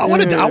I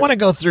want to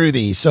go through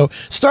these. So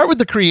start with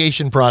the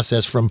creation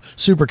process from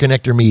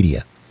Superconnector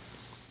Media.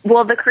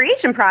 Well, the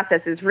creation process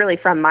is really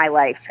from my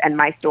life and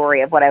my story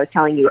of what I was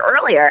telling you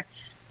earlier.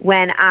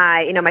 When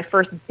my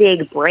first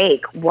big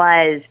break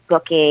was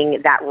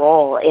booking that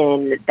role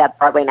in the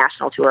Broadway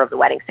National Tour of The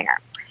Wedding Singer.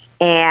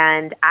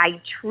 And I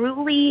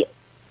truly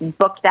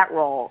booked that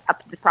role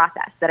up to the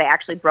process that I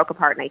actually broke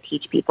apart and I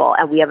teach people.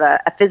 And we have a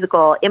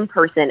physical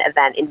in-person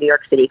event in New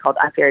York City called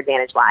Unfair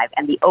Advantage Live.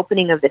 And the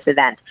opening of this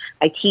event,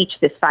 I teach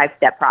this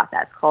 5-step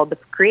process called the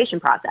creation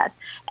process.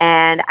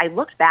 And I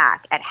looked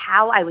back at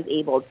how I was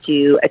able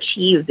to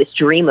achieve this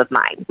dream of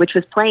mine, which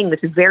was playing this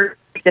very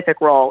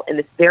specific role in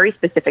this very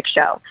specific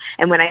show.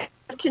 And when I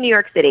moved to New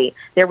York City,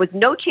 there was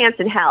no chance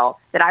in hell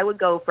that I would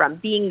go from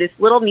being this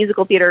little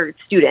musical theater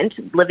student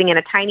living in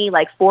a tiny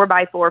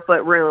 4x4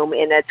 foot room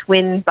in a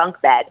twin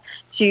bunk bed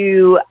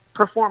to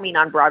performing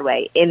on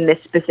Broadway in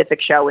this specific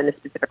show, in this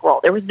specific role.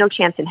 There was no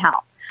chance in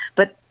hell.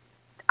 But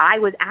I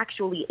was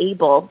actually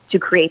able to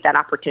create that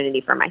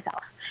opportunity for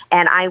myself.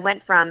 And I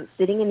went from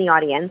sitting in the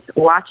audience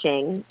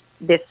watching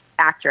this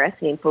actress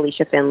named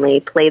Felicia Finley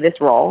play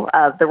this role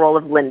of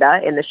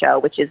Linda in the show,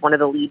 which is one of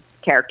the lead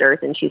characters,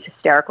 and she's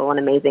hysterical and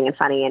amazing and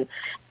funny. And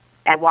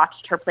I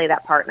watched her play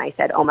that part, and I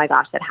said, oh my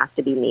gosh, that has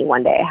to be me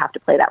one day. I have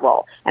to play that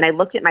role. And I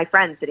looked at my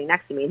friend sitting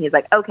next to me, and he's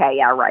like, okay,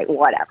 yeah, right,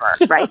 whatever,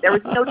 right? There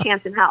was no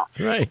chance in hell.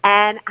 Right.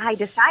 And I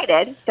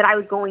decided that I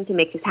was going to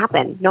make this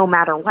happen no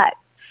matter what.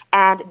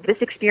 And this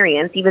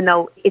experience, even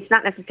though it's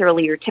not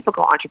necessarily your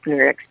typical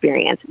entrepreneur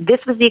experience,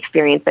 this was the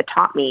experience that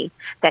taught me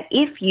that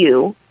if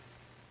you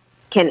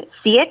can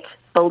see it,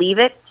 believe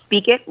it,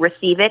 speak it,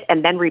 receive it,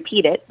 and then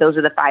repeat it, those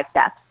are the 5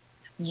 steps,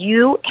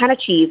 you can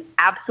achieve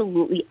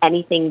absolutely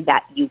anything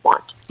that you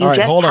want. You All right,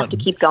 just hold have on. to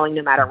keep going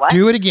no matter what.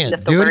 Do it again. You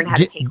have to learn how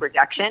to take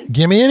rejection.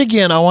 Give me it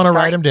again. I want to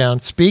write them down.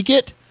 Speak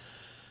it.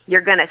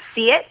 You're going to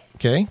see it.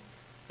 Okay.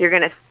 You're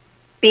going to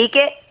speak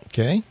it.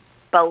 Okay.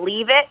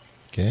 Believe it.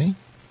 Okay.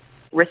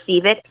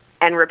 Receive it,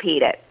 and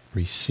repeat it.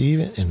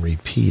 Receive it and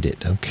repeat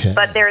it. Okay.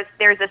 But there's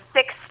a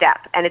 6th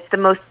step, and it's the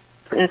most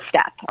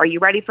step. Are you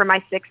ready for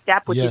my sixth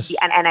step? Which Yes. is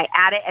and I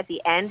add it at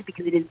the end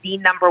because it is the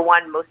number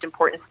one most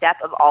important step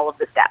of all of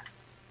the steps.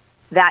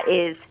 That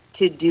is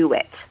to do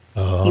it.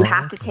 Oh, You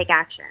have to take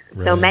action.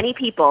 So Right. many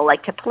people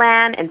like to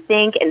plan and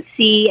think and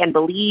see and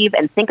believe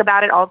and think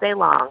about it all day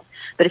long.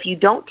 But if you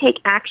don't take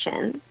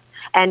action,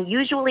 and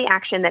usually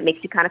action that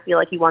makes you kind of feel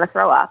like you want to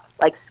throw up,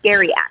 like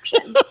scary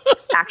action,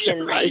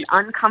 action that is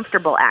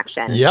uncomfortable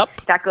action, Yep.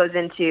 that goes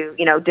into,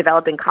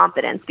 developing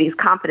confidence, because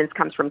confidence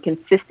comes from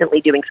consistently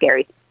doing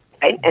scary things,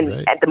 right?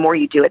 And the more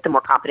you do it, the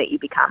more confident you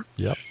become.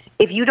 Yep.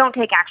 If you don't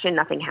take action,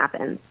 nothing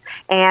happens.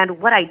 And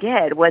what I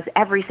did was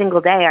every single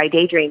day I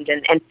daydreamed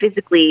and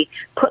physically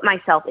put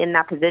myself in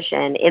that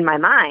position in my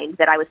mind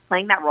that I was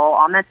playing that role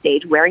on that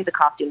stage, wearing the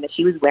costume that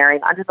she was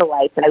wearing under the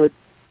lights, and I would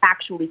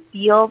actually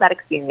feel that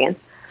experience.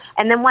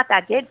 And then what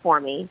that did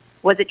for me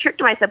was it tricked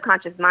my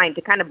subconscious mind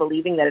to kind of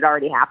believing that it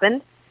already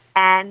happened.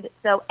 And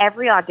so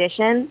every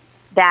audition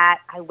that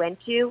I went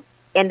to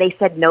and they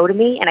said no to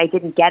me and I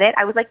didn't get it,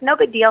 I was like, no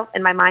big deal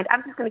in my mind.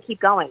 I'm just going to keep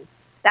going.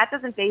 That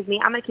doesn't faze me.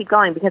 I'm going to keep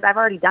going because I've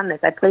already done this.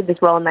 I played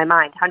this role in my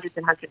mind hundreds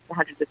and hundreds and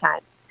hundreds of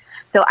times.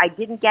 So I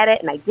didn't get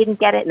it, and I didn't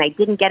get it, and I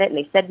didn't get it, and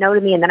they said no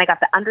to me, and then I got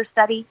the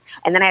understudy,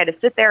 and then I had to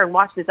sit there and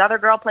watch this other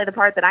girl play the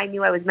part that I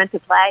knew I was meant to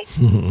play.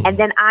 And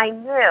then I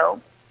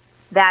knew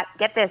that,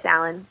 get this,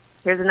 Alan,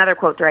 here's another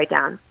quote to write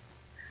down.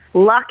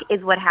 Luck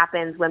is what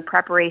happens when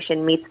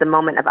preparation meets the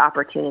moment of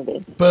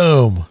opportunity.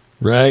 Boom.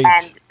 Right.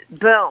 And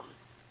boom.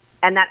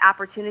 And that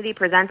opportunity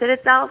presented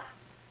itself,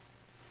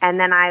 and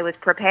then I was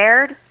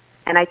prepared,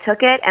 and I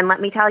took it, and let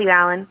me tell you,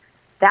 Alan,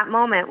 that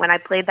moment when I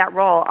played that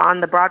role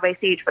on the Broadway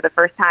stage for the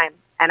first time,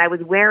 and I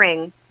was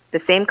wearing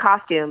the same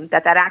costume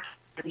that actress,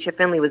 Alicia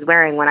Finley, was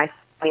wearing when I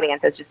saw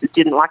it as just a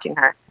student watching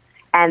her,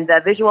 and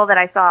the visual that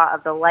I saw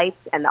of the lights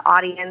and the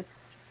audience,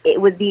 it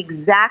was the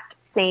exact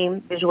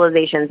same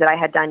visualizations that I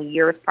had done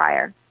years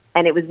prior,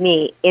 and it was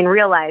me, in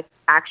real life,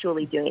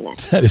 actually doing it.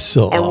 That is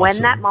so And awesome.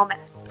 when that moment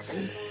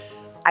happened,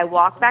 I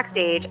walked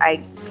backstage,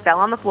 I fell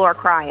on the floor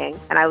crying,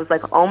 and I was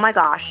like, oh my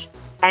gosh,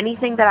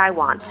 anything that I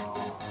want,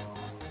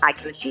 I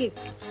can achieve.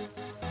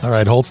 All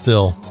right, hold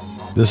still.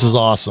 This is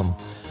awesome.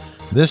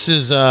 This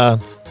is a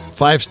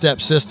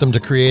 5-step system to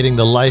creating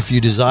the life you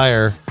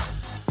desire.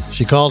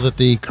 She calls it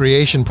the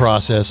creation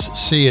process.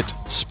 See it,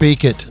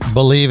 speak it,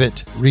 believe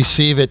it,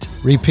 receive it,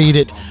 repeat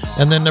it.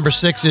 And then number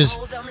 6 is,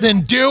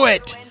 then do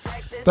it.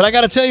 But I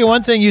got to tell you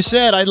one thing you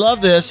said. I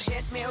love this.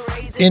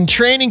 In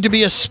training to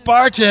be a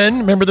Spartan,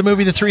 remember the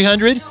movie The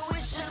 300?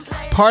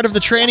 Part of the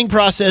training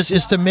process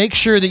is to make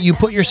sure that you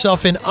put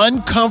yourself in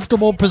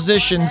uncomfortable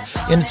positions,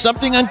 in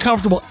something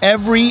uncomfortable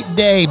every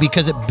day,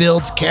 because it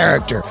builds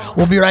character.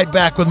 We'll be right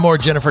back with more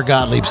Jennifer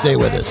Gottlieb. Stay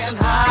with us.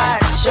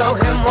 Show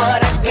him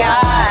what I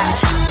got.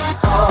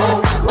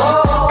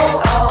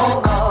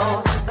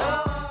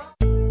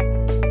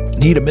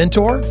 Need a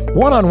mentor?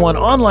 One-on-one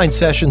online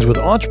sessions with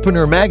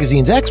Entrepreneur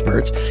Magazine's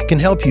experts can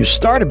help you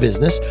start a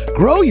business,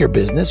 grow your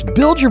business,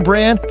 build your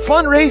brand,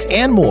 fundraise,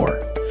 and more.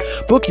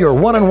 Book your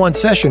one-on-one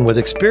session with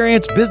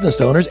experienced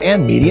business owners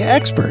and media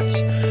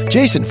experts.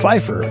 Jason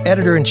Pfeiffer,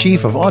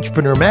 editor-in-chief of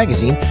Entrepreneur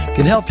Magazine,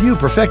 can help you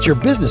perfect your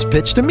business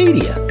pitch to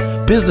media.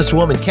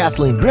 Businesswoman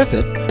Kathleen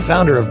Griffith,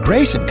 founder of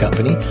Grace &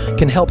 Company,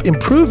 can help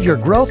improve your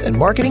growth and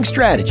marketing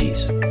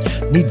strategies.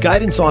 Need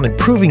guidance on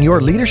improving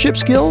your leadership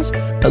skills?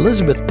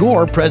 Elizabeth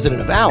Gore,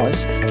 president of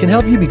Alice, can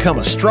help you become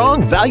a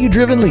strong,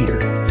 value-driven leader.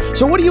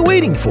 So what are you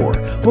waiting for?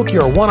 Book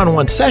your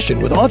one-on-one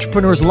session with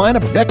Entrepreneur's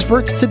lineup of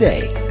experts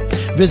today.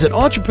 Visit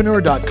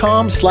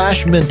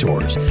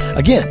entrepreneur.com/mentors.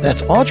 Again,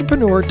 that's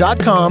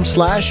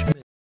entrepreneur.com/mentors.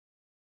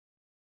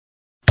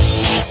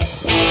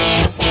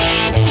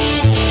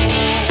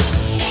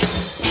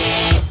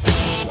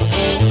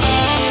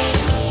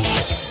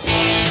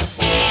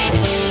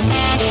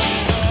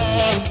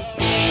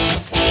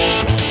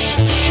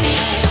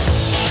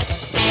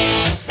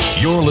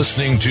 You're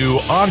listening to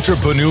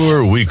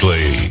Entrepreneur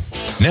Weekly.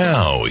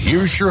 Now,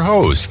 here's your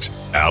host,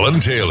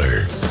 Alan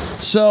Taylor.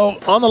 So,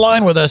 on the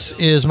line with us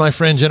is my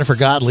friend Jennifer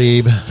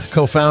Gottlieb,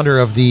 co-founder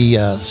of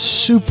the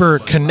Super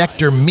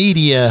Connector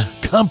Media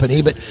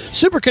company, but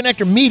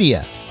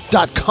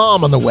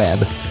superconnectormedia.com on the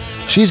web.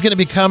 She's going to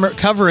be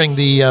covering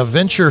the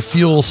Venture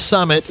Fuel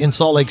Summit in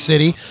Salt Lake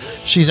City.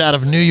 She's out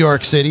of New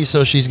York City,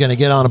 so she's going to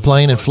get on a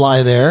plane and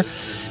fly there.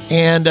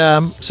 And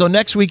so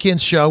next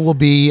weekend's show will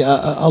be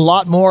a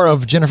lot more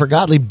of Jennifer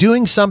Gottlieb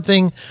doing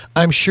something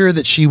I'm sure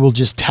that she will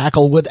just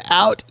tackle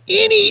without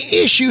any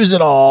issues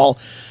at all.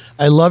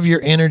 I love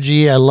your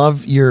energy. I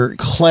love your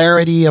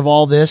clarity of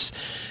all this.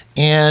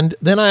 And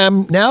then I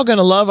am now going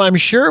to love, I'm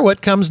sure,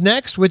 what comes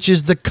next, which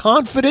is the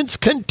confidence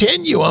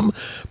continuum.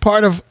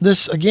 Part of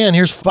this, again,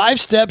 here's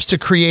 5 steps to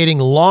creating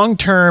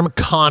long-term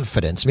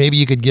confidence. Maybe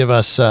you could give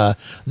us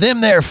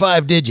them there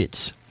 5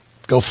 digits.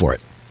 Go for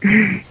it.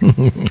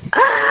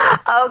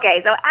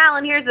 Okay, so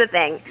Alan, here's the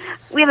thing.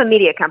 We have a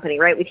media company,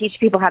 right? We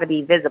teach people how to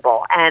be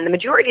visible. And the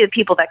majority of the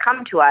people that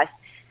come to us,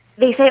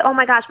 they say, oh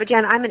my gosh, but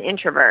Jen, I'm an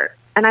introvert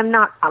and I'm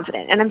not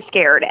confident and I'm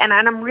scared and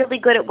I'm really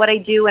good at what I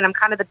do and I'm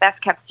kind of the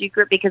best kept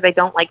secret because I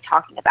don't like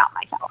talking about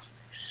myself.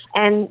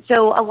 And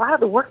so a lot of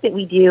the work that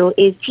we do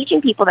is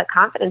teaching people that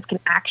confidence can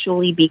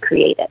actually be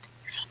created.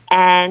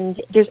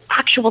 And there's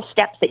actual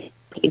steps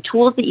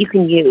tools that you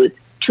can use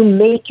to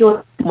make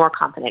you more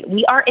confident.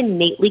 We are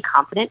innately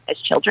confident as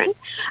children.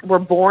 We're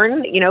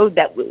born,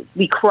 that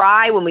we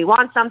cry when we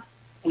want something.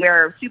 We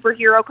wear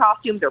superhero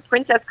costumes or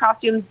princess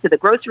costumes to the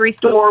grocery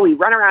store. We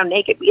run around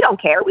naked. We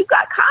don't care. We've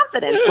got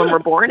confidence when we're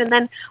born. And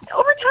then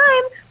over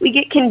time, we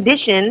get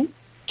conditioned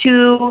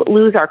to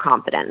lose our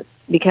confidence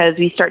because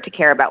we start to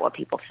care about what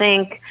people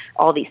think.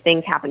 All these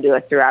things happen to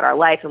us throughout our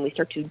life, and we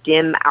start to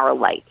dim our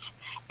light.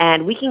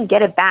 And we can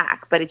get it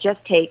back, but it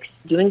just takes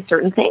doing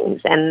certain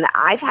things. And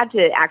I've had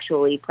to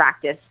actually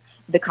practice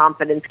the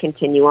confidence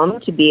continuum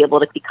to be able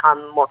to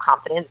become more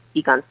confident,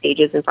 speak on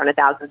stages in front of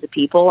thousands of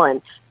people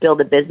and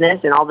build a business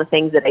and all the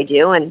things that I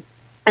do. And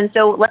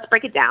so let's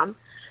break it down.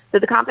 So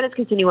the confidence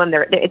continuum,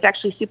 it's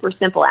actually super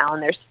simple,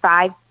 Alan. There's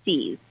 5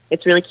 C's.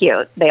 It's really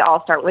cute. They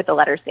all start with the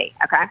letter C,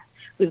 okay?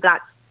 We've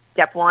got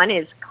step 1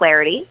 is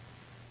clarity.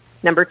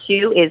 Number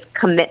 2 is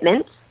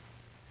commitment.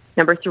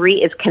 Number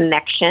 3 is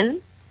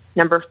connection.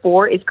 Number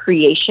 4 is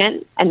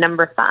creation. And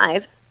number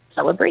 5,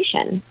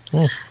 celebration.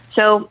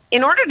 So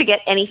in order to get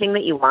anything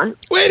that you want...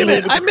 Wait a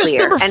minute. I missed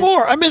number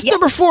 4.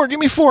 Number 4. Give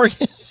me 4.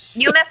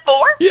 You missed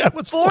 4? Yeah,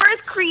 what's 4? 4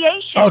 is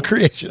creation. Oh,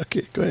 creation.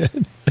 Okay, go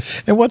ahead.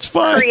 And what's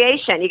 5?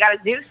 Creation. You got to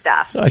do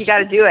stuff. You got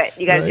to do it.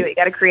 You got to do it. You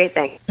got to create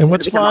things. And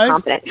what's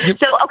 5?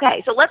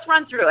 So let's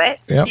run through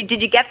it. Yep.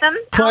 Did you get them?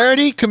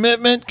 Clarity,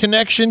 commitment,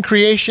 connection,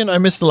 creation. I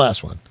missed the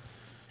last one.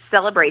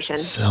 Celebration.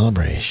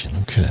 Celebration.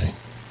 Okay.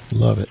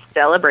 Love it.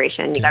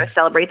 Celebration. You got to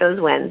celebrate those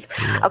wins.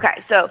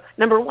 Okay, so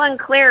number 1,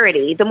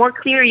 clarity. The more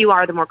clear you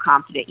are, the more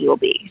confident you will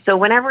be. So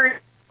whenever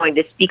you're going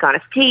to speak on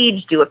a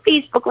stage, do a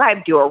Facebook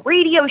Live, do a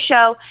radio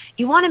show,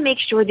 you want to make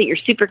sure that you're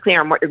super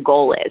clear on what your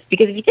goal is.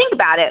 Because if you think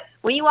about it,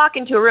 when you walk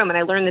into a room, and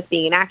I learned this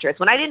being an actress,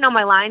 when I didn't know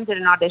my lines at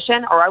an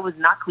audition or I was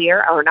not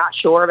clear or not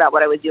sure about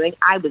what I was doing,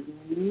 I was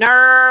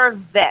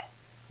nervous,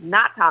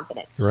 not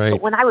confident. Right.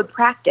 But when I would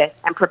practice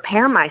and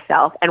prepare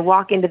myself and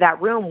walk into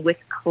that room with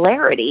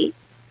clarity,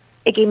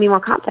 it gave me more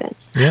confidence.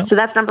 Yeah. So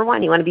that's number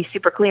 1. You want to be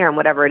super clear on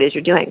whatever it is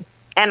you're doing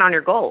and on your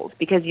goals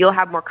because you'll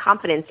have more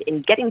confidence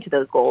in getting to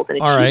those goals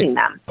and achieving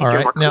them. All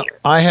right. Now,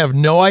 I have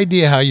no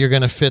idea how you're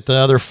going to fit the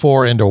other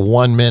 4 into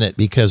 1 minute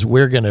because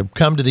we're going to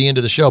come to the end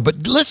of the show.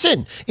 But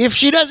listen, if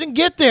she doesn't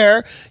get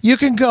there, you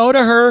can go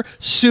to her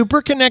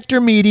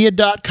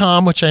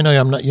superconnectormedia.com, which I know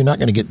you're not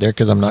going to get there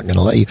because I'm not going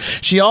to let you.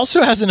 She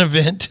also has an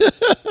event,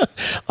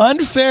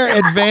 Unfair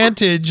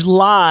Advantage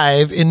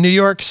Live in New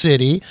York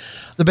City.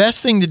 The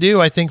best thing to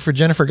do, I think, for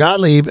Jennifer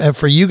Gottlieb and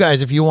for you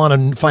guys, if you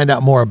want to find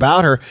out more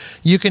about her,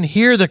 you can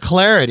hear the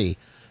clarity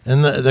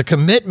and the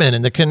commitment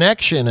and the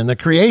connection and the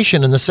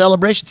creation and the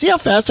celebration. See how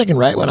fast I can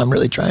write when I'm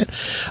really trying?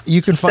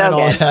 You can find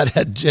all that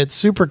at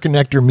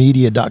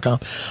superconnectormedia.com.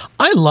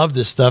 I love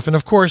this stuff. And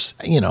of course,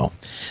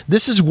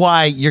 this is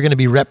why you're going to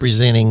be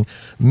representing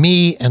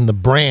me and the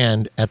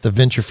brand at the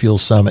Venture Fuel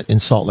Summit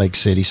in Salt Lake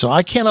City. So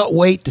I cannot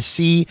wait to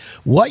see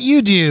what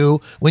you do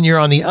when you're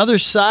on the other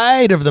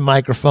side of the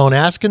microphone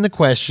asking the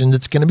question.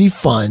 It's going to be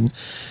fun.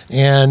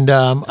 And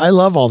I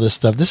love all this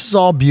stuff. This is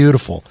all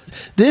beautiful.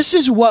 This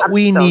is what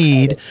we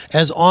need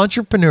as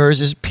entrepreneurs,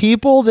 is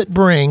people that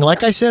bring,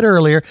 like I said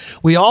earlier,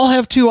 we all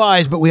have 2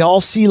 eyes, but we all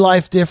see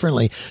life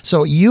differently.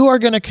 So you are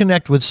going to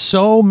connect with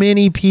so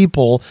many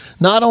people,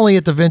 not only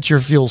at the Venture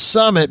Fuel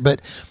Summit,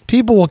 but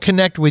people will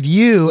connect with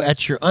you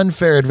at your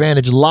Unfair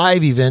Advantage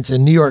live events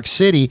in New York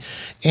City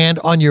and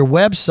on your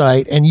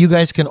website. And you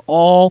guys can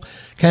all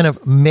kind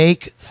of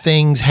make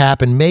things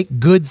happen, make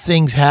good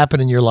things happen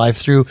in your life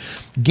through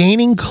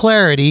gaining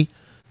clarity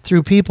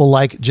through people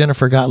like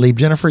Jennifer Gottlieb.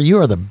 Jennifer, you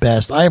are the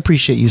best. I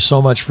appreciate you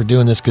so much for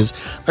doing this because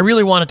I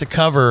really wanted to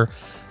cover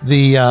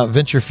the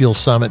Venture Fuel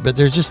Summit, but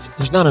there's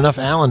not enough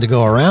Alan to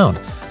go around.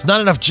 There's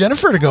not enough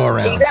Jennifer to go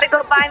around. You got to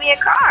go buy me a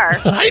car.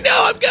 I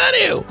know, I've got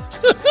to.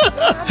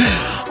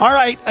 All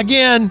right,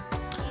 again,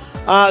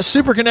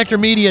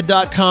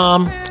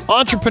 superconnectormedia.com,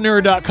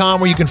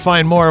 entrepreneur.com, where you can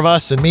find more of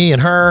us and me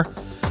and her,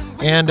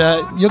 and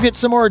you'll get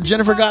some more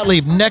Jennifer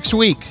Gottlieb next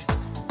week.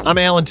 I'm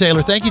Alan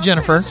Taylor. Thank you,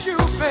 Jennifer.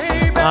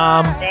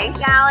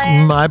 Thanks,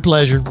 Alan. My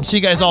pleasure. See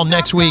you guys all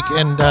next week,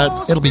 and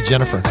it'll be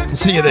Jennifer.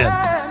 See you then.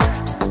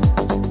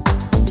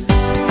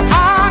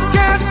 I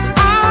guess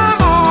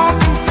I'm all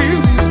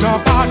confused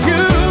about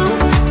you.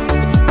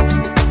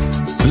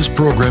 This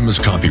program is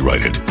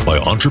copyrighted by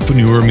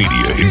Entrepreneur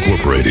Media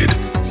Incorporated.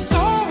 So